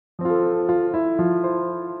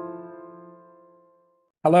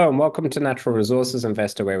Hello and welcome to Natural Resources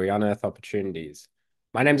Investor, where we unearth opportunities.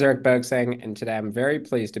 My name is Eric Bergsang, and today I'm very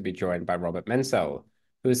pleased to be joined by Robert Menzel,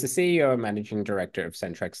 who is the CEO and Managing Director of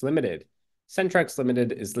Centrex Limited. Centrex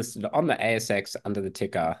Limited is listed on the ASX under the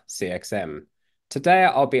ticker CXM. Today,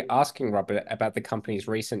 I'll be asking Robert about the company's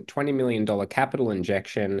recent $20 million capital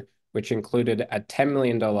injection, which included a $10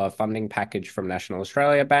 million funding package from National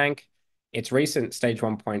Australia Bank, its recent Stage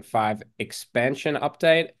 1.5 expansion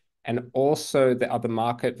update, and also the other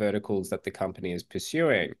market verticals that the company is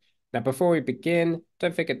pursuing. Now, before we begin,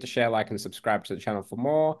 don't forget to share, like, and subscribe to the channel for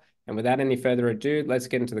more. And without any further ado, let's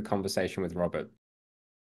get into the conversation with Robert.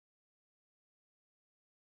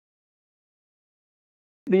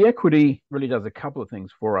 The equity really does a couple of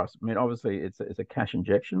things for us. I mean, obviously, it's a cash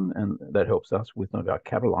injection, and that helps us with some of our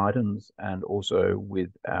capital items and also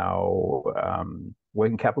with our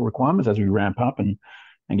working capital requirements as we ramp up and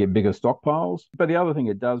get bigger stockpiles. But the other thing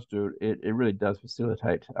it does do, it really does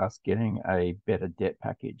facilitate us getting a better debt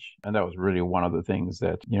package. And that was really one of the things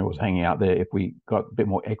that, was hanging out there. If we got a bit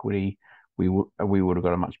more equity, we would have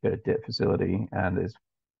got a much better debt facility, and it's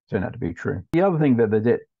turned out to be true. The other thing that the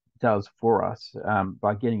debt does for us,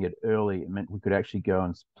 by getting it early, it meant we could actually go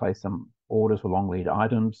and place some orders for long lead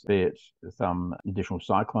items, be it some additional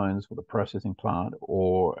cyclones for the processing plant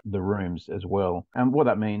or the rooms as well. And what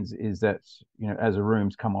that means is that, as the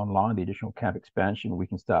rooms come online, the additional camp expansion, we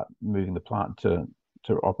can start moving the plant to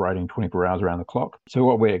operating 24 hours around the clock. So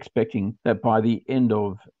what we're expecting that by the end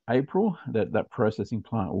of April, that processing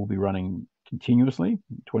plant will be running continuously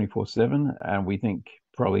 24/7, and we think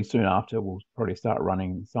probably soon after we'll probably start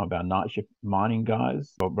running some of our night shift mining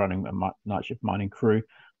guys, or running a night shift mining crew,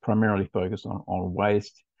 primarily focused on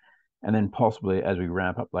waste. And then possibly as we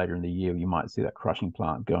ramp up later in the year, you might see that crushing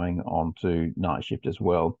plant going on to night shift as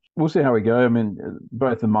well. We'll see how we go. I mean,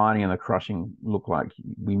 both the mining and the crushing look like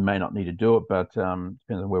we may not need to do it, but depends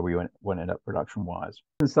on where we want to end up production wise.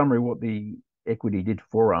 In summary, what the equity did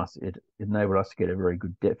for us, it enabled us to get a very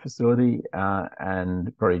good debt facility,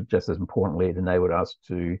 and probably just as importantly, it enabled us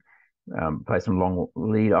to place some long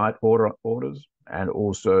lead orders, and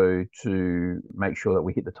also to make sure that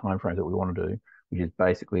we hit the timeframes that we want to do, which is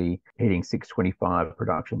basically hitting 625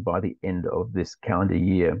 production by the end of this calendar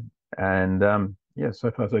year. And yeah,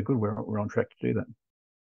 so far so good. We're on track to do that.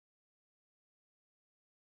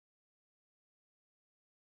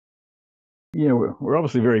 Yeah, we're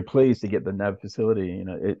obviously very pleased to get the NAB facility.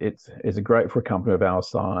 It's great for a company of our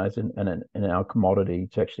size and in our commodity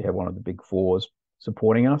to actually have one of the big fours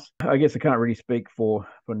supporting us. I guess I can't really speak for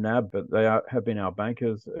NAB, but they have been our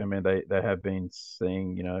bankers. I mean, they have been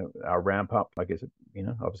seeing, our ramp up. I guess,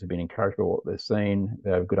 obviously been encouraged by what they've seen.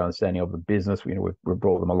 They have a good understanding of the business. We've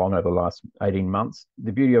brought them along over the last 18 months.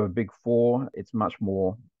 The beauty of a big four, it's much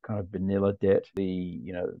more kind of vanilla debt.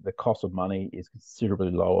 The cost of money is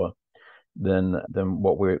considerably lower than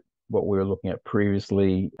what we were looking at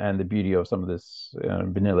previously. And the beauty of some of this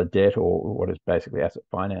vanilla debt, or what is basically asset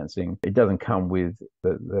financing, it doesn't come with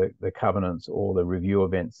the covenants or the review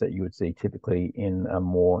events that you would see typically in a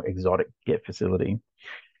more exotic debt facility.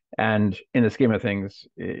 And in the scheme of things,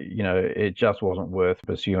 it just wasn't worth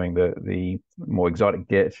pursuing the more exotic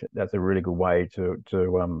debt. That's a really good way to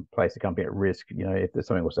place the company at risk. If there's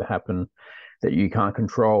something was to happen that you can't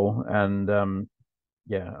control. And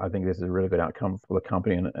yeah, I think this is a really good outcome for the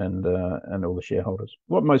company and all the shareholders.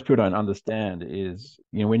 What most people don't understand is,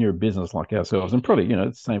 when you're a business like ourselves, and probably,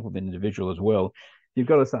 it's the same for the individual as well, you've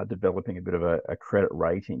got to start developing a bit of a credit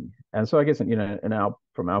rating. And so I guess,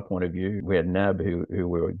 from our point of view, we had NAB who we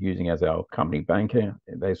were using as our company banker.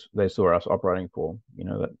 They saw us operating for,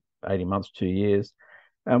 that 18 months, 2 years.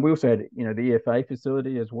 And we also had, the EFA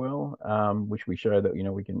facility as well, which we show that,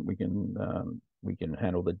 we can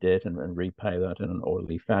handle the debt and repay that in an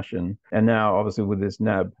orderly fashion. And now, obviously, with this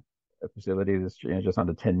NAB facility, this just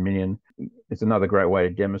under 10 million, it's another great way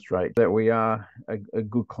to demonstrate that we are a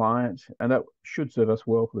good client, and that should serve us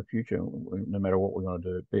well for the future, no matter what we're going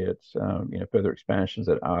to do, be it further expansions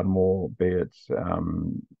at Ardmore, be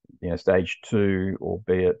it stage 2, or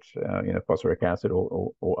be it phosphoric acid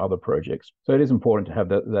or other projects. So it is important to have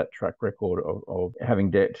that track record of having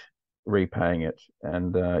debt, repaying it,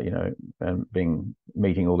 and and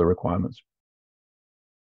meeting all the requirements.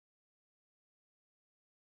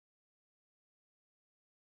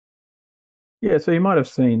 Yeah, so you might have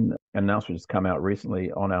seen an announcement that's come out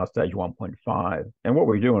recently on our stage 1.5. And what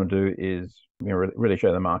we do want to do is really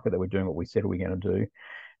show the market that we're doing what we said we're going to do.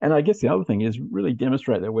 And I guess the other thing is really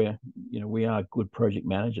demonstrate that we are good project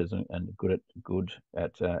managers and good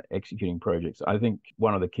at executing projects. I think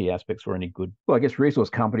one of the key aspects for any good, well, I guess, resource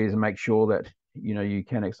company is to make sure that you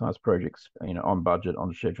can exercise projects, on budget,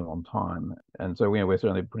 on schedule, on time. And so, we're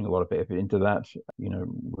certainly putting a lot of effort into that. We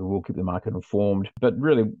will keep the market informed. But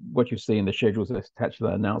really, what you see in the schedules that's attached to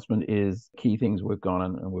that announcement is key things we've gone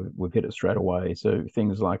and we've hit it straight away. So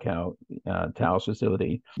things like our Taos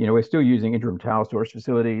facility. We're still using interim Taos storage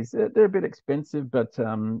facilities. They're a bit expensive, but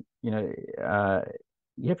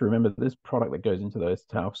you have to remember this product that goes into those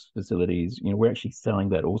Taos facilities, we're actually selling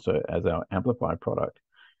that also as our amplified product.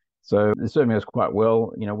 So it serving us quite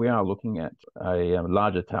well. We are looking at a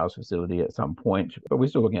larger Taos facility at some point, but we're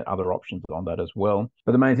still looking at other options on that as well.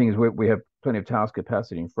 But the main thing is we have plenty of Taos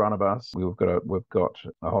capacity in front of us. We've got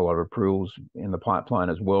a whole lot of approvals in the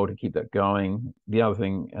pipeline as well to keep that going. The other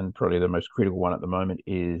thing, and probably the most critical one at the moment,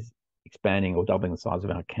 is expanding or doubling the size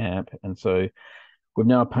of our camp. And so we've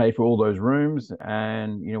now paid for all those rooms,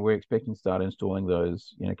 and we're expecting to start installing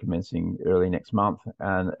those, commencing early next month.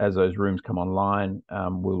 And as those rooms come online,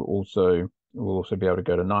 we'll also be able to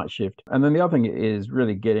go to night shift. And then the other thing is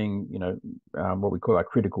really getting, what we call our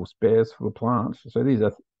critical spares for the plant. So these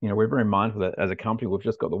are, we're very mindful that as a company, we've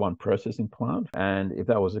just got the one processing plant. And if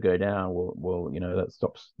that was to go down, well, that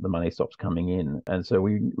stops, the money stops coming in. And so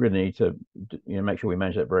we really need to, make sure we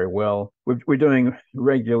manage that very well. We're doing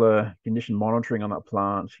regular condition monitoring on that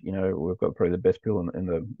plant. We've got probably the best people in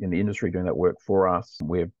the industry doing that work for us.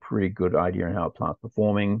 We have a pretty good idea on how the plant's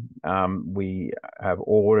performing. We have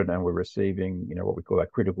ordered and we're receiving, what we call our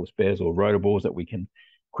critical spares or rotables that we can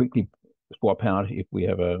quickly swap out if we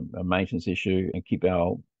have a maintenance issue and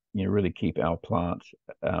really keep our plant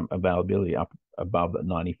availability up above that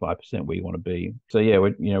 95% where you want to be. So yeah,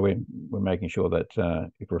 we're making sure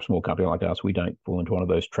that if we're a small company like us, we don't fall into one of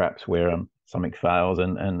those traps where something fails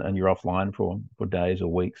and you're offline for days or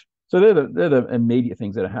weeks. So they're the immediate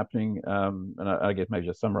things that are happening. And I guess maybe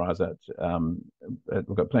just summarize that.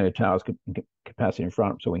 We've got plenty of towers capacity in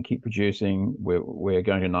front, so we can keep producing. We're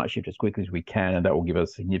going to night shift as quickly as we can, and that will give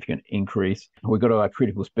us a significant increase. We've got our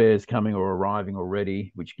critical spares coming or arriving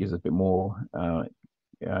already, which gives us a bit more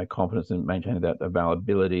confidence in maintaining that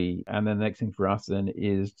availability. And then the next thing for us then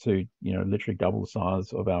is to, literally double the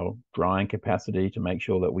size of our drying capacity to make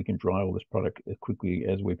sure that we can dry all this product as quickly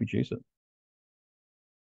as we produce it.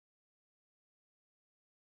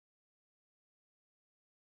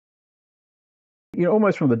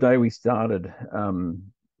 Almost from the day we started, a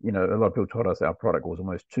lot of people told us our product was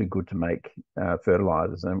almost too good to make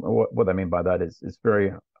fertilizers. And what they mean by that is it's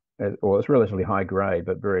relatively high grade,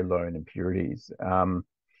 but very low in impurities.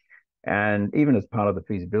 And even as part of the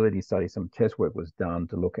feasibility study, some test work was done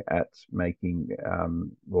to look at making,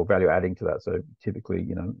 value adding to that. So typically,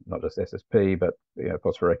 not just SSP, but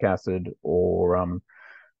phosphoric acid or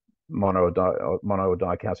mono or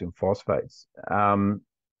dicalcium phosphates.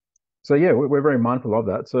 So yeah, we're very mindful of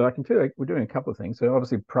that. So I can tell you we're doing a couple of things. So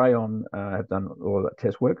obviously Prayon have done all of that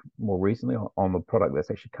test work more recently on the product that's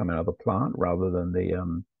actually come out of the plant rather than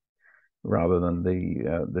the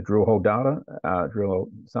drill hole data, drill hole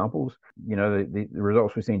samples. The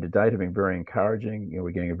results we've seen to date have been very encouraging. We're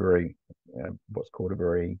getting a very what's called a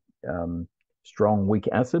very strong weak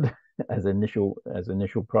acid as initial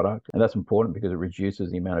product, and that's important because it reduces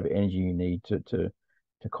the amount of energy you need to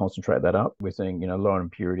concentrate that up. We're seeing, lower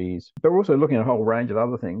impurities, but we're also looking at a whole range of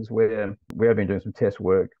other things where we have been doing some test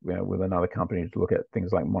work with another company to look at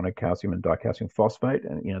things like monocalcium and dicalcium phosphate.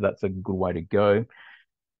 And, that's a good way to go.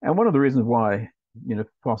 And one of the reasons why,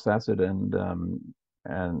 phos acid and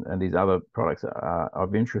these other products are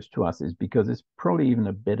of interest to us is because it's probably even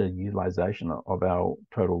a better utilization of our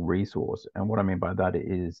total resource. And what I mean by that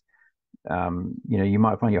is, you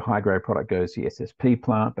might find your high grade product goes to your SSP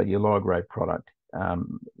plant, but your lower grade product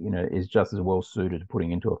is just as well suited to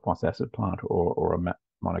putting into a phos acid plant or a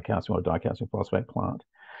monocalcium or dicalcium phosphate plant.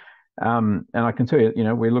 And I can tell you,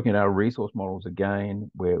 we're looking at our resource models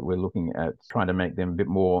again. We're looking at trying to make them a bit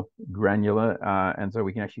more granular, and so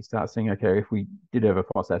we can actually start seeing, okay, if we did have a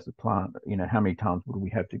phos acid plant, how many tons would we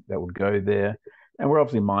have that would go there? And we're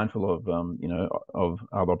obviously mindful of, of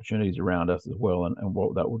other opportunities around us as well, and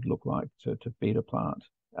what that would look like to feed a plant.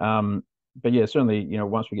 But yeah, certainly,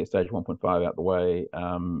 once we get stage 1.5 out the way,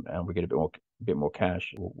 and we get a bit more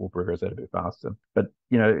cash, we'll progress that a bit faster. But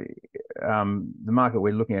the market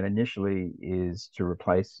we're looking at initially is to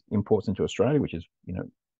replace imports into Australia, which is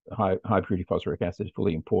high purity phosphoric acid is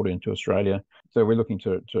fully imported into Australia. So we're looking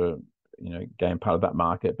to gain part of that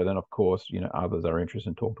market. But then, of course, others are interested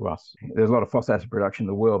and talk to us. There's a lot of phos acid production in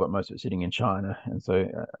the world, but most of it's sitting in China. And so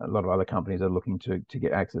a lot of other companies are looking to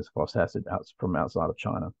get access to phos acid from outside of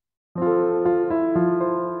China.